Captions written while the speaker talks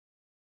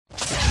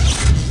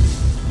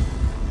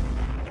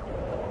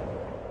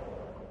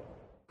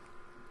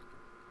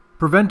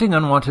Preventing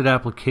unwanted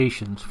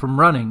applications from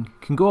running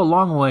can go a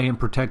long way in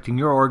protecting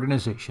your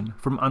organization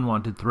from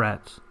unwanted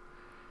threats.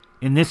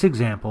 In this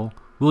example,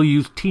 we'll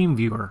use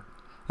TeamViewer,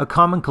 a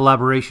common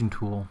collaboration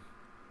tool.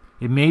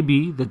 It may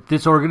be that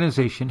this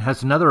organization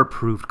has another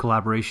approved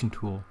collaboration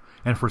tool,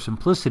 and for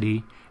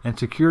simplicity and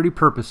security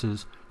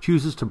purposes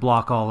chooses to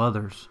block all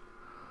others.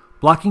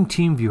 Blocking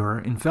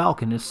TeamViewer in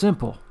Falcon is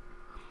simple.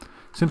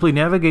 Simply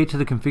navigate to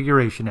the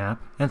Configuration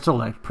app and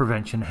select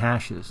Prevention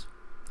Hashes.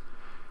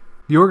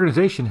 The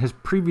organization has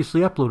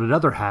previously uploaded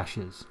other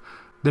hashes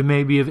that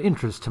may be of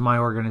interest to my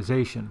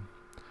organization.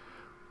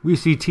 We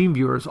see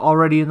TeamViewer is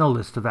already in the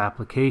list of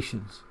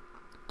applications.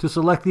 To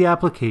select the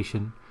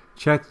application,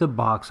 check the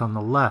box on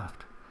the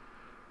left.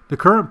 The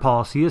current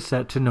policy is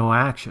set to no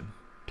action.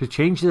 To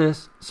change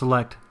this,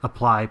 select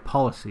Apply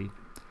Policy.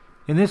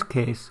 In this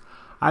case,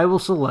 I will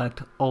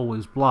select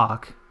Always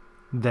Block,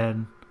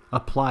 then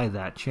apply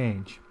that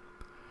change.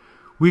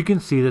 We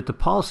can see that the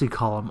policy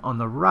column on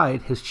the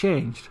right has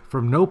changed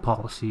from No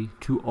Policy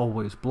to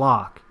Always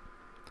Block.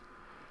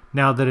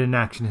 Now that an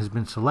action has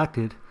been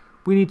selected,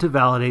 we need to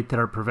validate that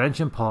our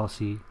prevention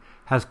policy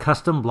has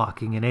custom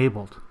blocking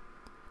enabled.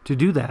 To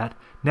do that,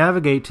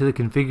 navigate to the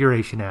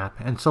Configuration app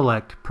and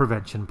select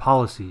Prevention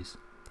Policies.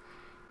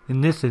 In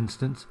this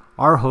instance,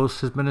 our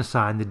host has been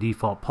assigned the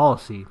default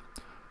policy,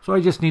 so I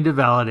just need to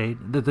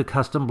validate that the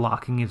custom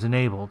blocking is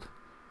enabled.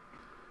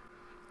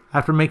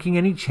 After making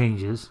any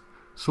changes,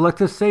 select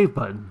the Save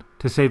button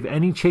to save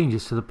any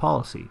changes to the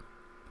policy.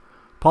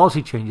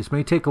 Policy changes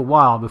may take a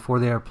while before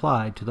they are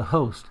applied to the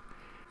host,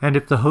 and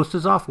if the host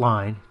is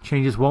offline,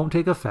 changes won't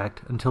take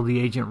effect until the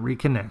agent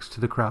reconnects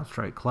to the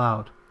CrowdStrike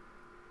cloud.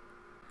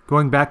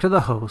 Going back to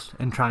the host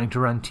and trying to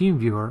run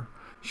TeamViewer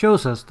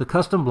shows us the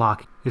custom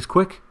block is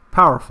quick,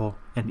 powerful,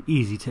 and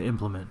easy to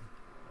implement.